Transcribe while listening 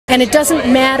And it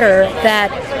doesn't matter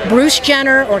that Bruce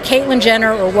Jenner or Caitlyn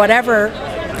Jenner or whatever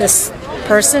this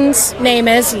person's name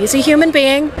is, he's a human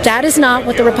being. That is not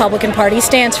what the Republican Party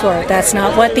stands for. That's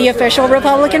not what the official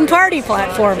Republican Party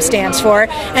platform stands for.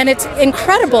 And it's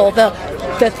incredible the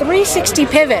 360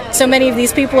 pivot so many of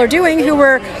these people are doing who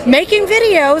were making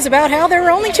videos about how there are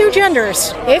only two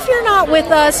genders. If you're not with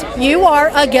us, you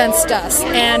are against us.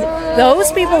 And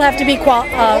those people have to be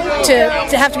have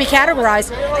to be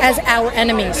categorized as our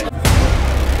enemies.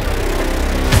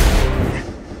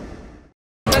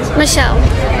 Michelle,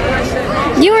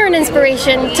 you are an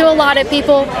inspiration to a lot of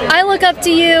people. I look up to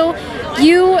you.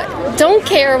 You don't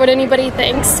care what anybody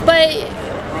thinks, but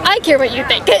I care what you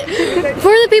think.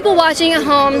 For the people watching at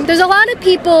home, there's a lot of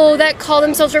people that call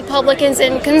themselves Republicans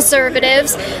and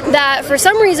conservatives that for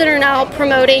some reason are now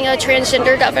promoting a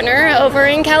transgender governor over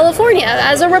in California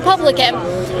as a Republican.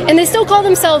 And they still call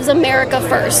themselves America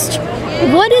First.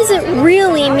 What does it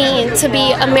really mean to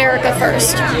be America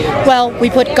First? Well, we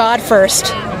put God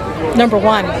first, number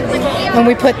one, and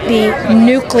we put the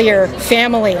nuclear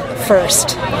family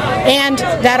first. And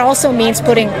that also means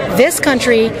putting this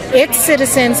country, its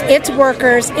citizens, its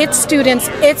workers, its students,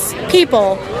 its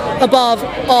people above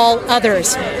all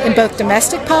others in both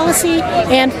domestic policy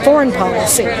and foreign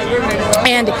policy.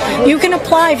 And you can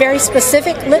apply very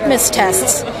specific litmus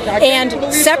tests and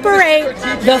separate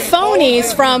the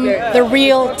phonies from the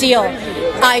real deal.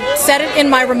 I said it in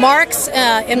my remarks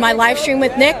in my live stream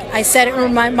with Nick. I said it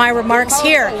in my remarks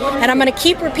here. And I'm going to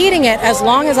keep repeating it as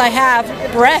long as I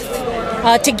have breath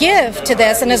to give to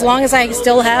this, and as long as I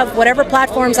still have whatever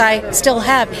platforms I still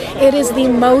have. It is the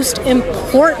most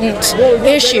important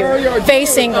issue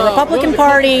facing the Republican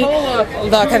Party,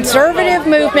 the conservative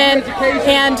movement,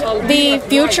 and the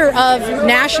future of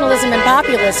nationalism and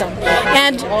populism.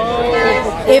 And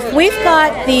if we've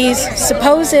got these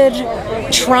supposed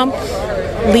Trump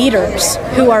leaders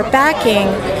who are backing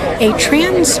a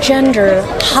transgender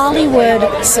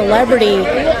Hollywood celebrity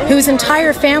whose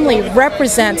entire family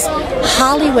represents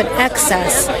Hollywood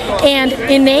excess and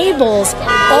enables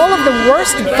all of the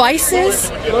worst vices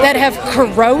that have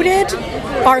corroded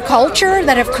our culture,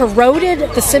 that have corroded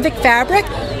the civic fabric,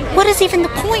 what is even the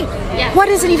point? What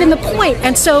is it even the point?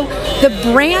 And so the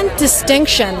brand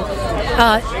distinction,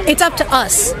 it's up to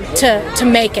us to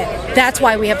make it. That's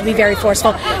why we have to be very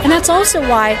forceful. And that's also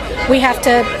why we have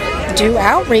to do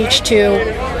outreach to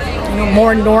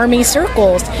more normie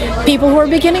circles, people who are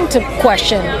beginning to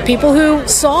question, people who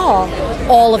saw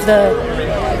all of the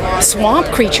swamp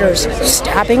creatures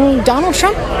stabbing Donald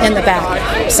Trump in the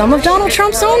back. Some of Donald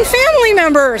Trump's own family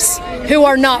members who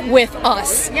are not with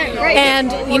us.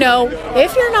 And, you know,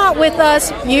 if you're not with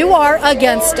us, you are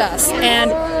against us. And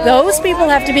those people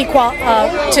have to be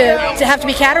have to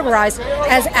be categorized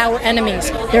as our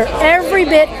enemies. They're every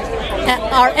bit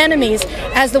our enemies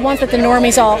as the ones that the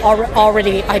normies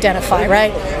already identify,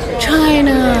 right?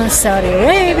 China, Saudi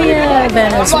Arabia,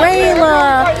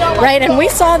 Venezuela, right? And we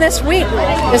saw this week,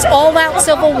 this all-out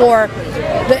civil war,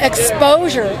 the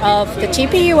exposure of the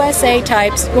TPUSA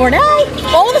types who are now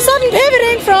all of a sudden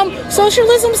pivoting from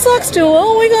socialism sucks to,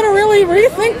 oh, we got to really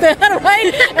rethink that,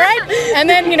 right? Right? And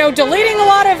then, you know, deleting a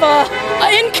lot of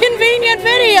inconvenient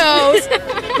videos,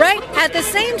 right? At the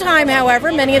same time,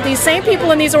 however, many of these same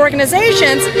people in these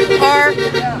organizations are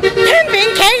pimping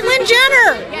Caitlyn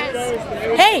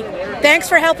Jenner. Hey, thanks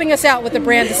for helping us out with the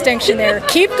brand distinction there.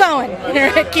 Keep going.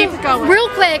 Keep going. Real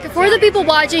quick, for the people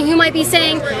watching who might be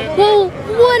saying, well,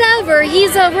 whatever,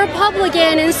 he's a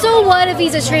Republican, and so what if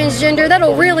he's a transgender?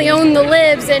 That'll really own the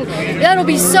libs, and that'll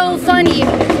be so funny.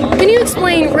 Can you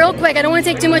explain real quick, I don't want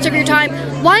to take too much of your time,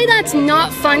 why that's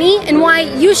not funny and why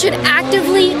you should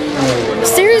actively,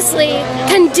 seriously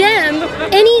condemn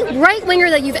any right-winger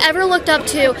that you've ever looked up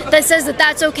to that says that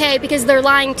that's okay because they're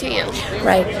lying to you?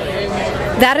 Right.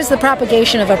 That is the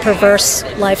propagation of a perverse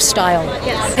lifestyle.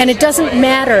 Yes. And it doesn't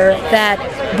matter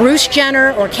that Bruce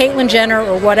Jenner or Caitlyn Jenner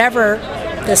or whatever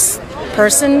this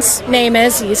person's name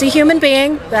is, he's a human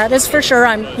being, that is for sure.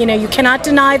 You cannot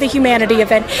deny the humanity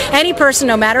of any person,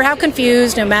 no matter how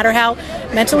confused, no matter how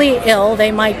mentally ill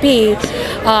they might be.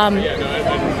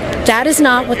 That is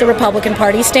not what the Republican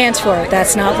Party stands for.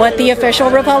 That's not what the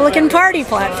official Republican Party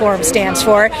platform stands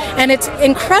for. And it's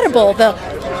incredible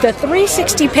the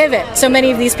 360 pivot so many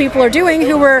of these people are doing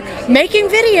who were making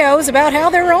videos about how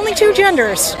there are only two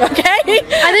genders, okay?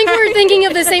 I think we're thinking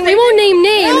of the same, we won't name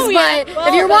names, but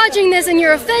if you're watching this and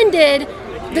you're offended,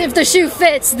 if the shoe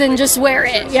fits, then just wear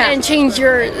it and change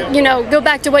your, go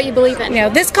back to what you believe in.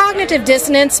 This cognitive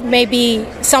dissonance may be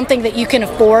something that you can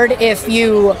afford if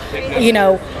you,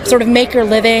 sort of make your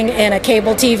living in a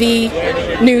cable TV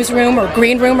newsroom or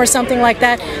green room or something like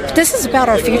that. But this is about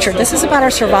our future. This is about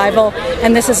our survival,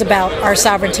 and this is about our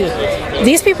sovereignty.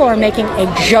 These people are making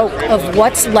a joke of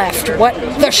what's left, what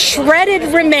the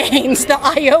shredded remains, the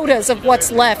iotas of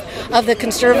what's left of the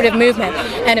conservative movement.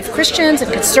 And if Christians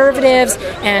and conservatives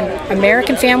and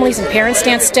American families and parents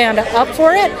stand up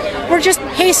for it, we're just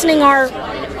hastening our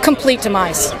complete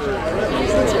demise.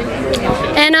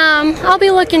 And I'll be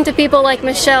looking to people like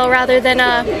Michelle rather than,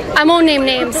 I won't name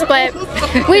names, but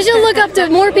we should look up to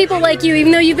more people like you,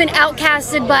 even though you've been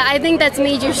outcasted, but I think that's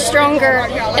made you stronger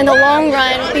in the long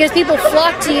run because people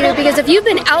flock to you, because if you've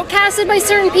been outcasted by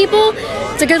certain people,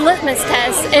 it's a good litmus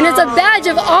test, and it's a badge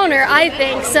of honor, I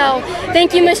think. So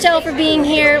thank you, Michelle, for being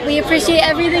here. We appreciate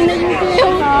everything that you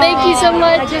do. Thank you so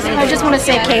much. I just want to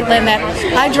say, Caitlyn, that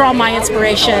I draw my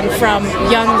inspiration from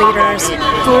young leaders,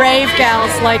 brave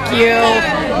gals like you.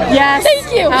 Yes.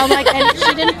 Thank you. And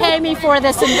she didn't pay me for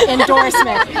this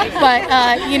endorsement, but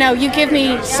you give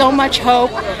me so much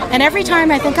hope. And every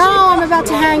time I think, oh, I'm about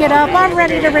to hang it up, I'm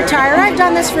ready to retire, I've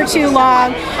done this for too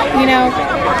long.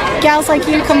 Gals like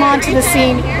you come onto the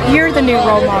scene. You're the new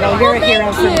role model. You're a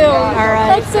hero for me. All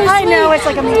right. That's so sweet. I know it's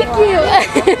like a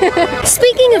thank you.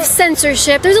 Speaking of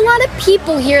censorship, there's a lot of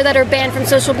people here that are banned from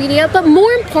social media, but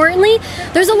more importantly,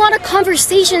 there's a lot of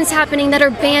conversations happening that are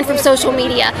banned from social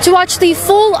media. To watch the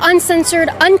full, uncensored,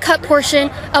 uncut portion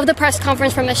of the press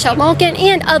conference from Michelle Malkin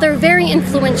and other very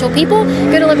influential people,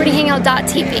 go to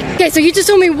libertyhangout.tv. Okay, so you just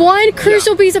told me one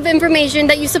crucial piece of information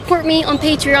that you support me on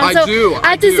Patreon. I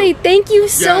have to say thank you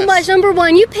so much. Number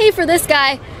one, you pay for this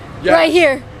guy right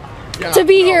here. To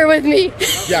be here with me.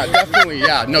 Yeah, definitely,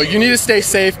 yeah. No, you need to stay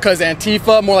safe because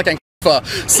Antifa, more like Antifa.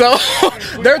 So,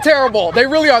 they're terrible. They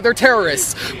really are. They're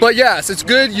terrorists. But yes, it's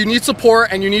good. You need support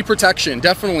and you need protection,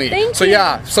 definitely. Thank you.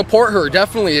 Yeah, support her,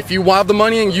 definitely. If you have the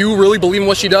money and you really believe in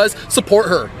what she does, support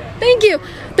her. Thank you.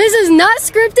 This is not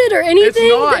scripted or anything. It's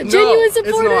not. Genuine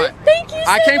supporter. It's not. Thank you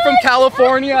so I came from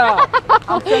California.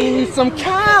 I'm sending you some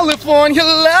California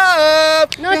love.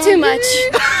 Not too much.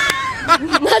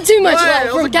 Not too much love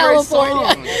from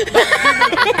California. And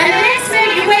the next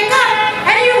day you wake up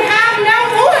and you have no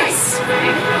voice.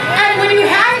 And when you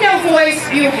have no voice,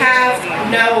 you have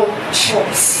no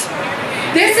choice.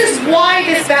 This is why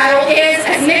this battle is,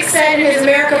 as Nick said in his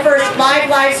America First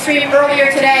live stream earlier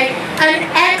today, an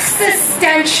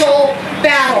existential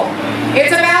battle.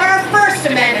 It's about our First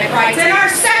Amendment rights and our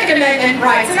Second Amendment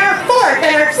rights and our Fourth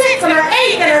and our Sixth and our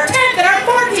Eighth and our 10th and our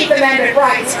 14th Amendment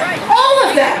rights. All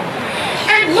of them.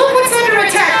 And look what's under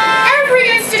attack.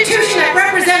 Every institution that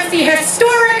represents the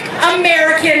historic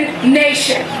American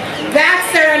nation. That's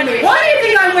their enemy. Why do you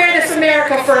think I wear this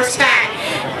America First hat?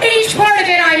 Each part of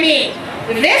it I mean.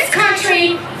 This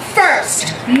country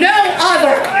first. No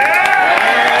other.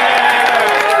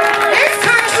 This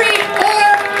country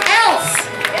or else.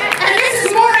 And this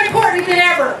is more important than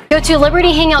ever. Go to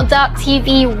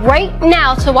libertyhangout.tv right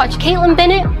now to watch Caitlyn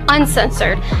Bennett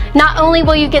uncensored. Not only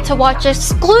will you get to watch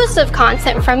exclusive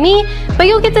content from me, but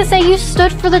you'll get to say you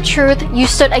stood for the truth, you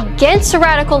stood against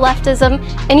radical leftism,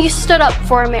 and you stood up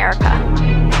for America.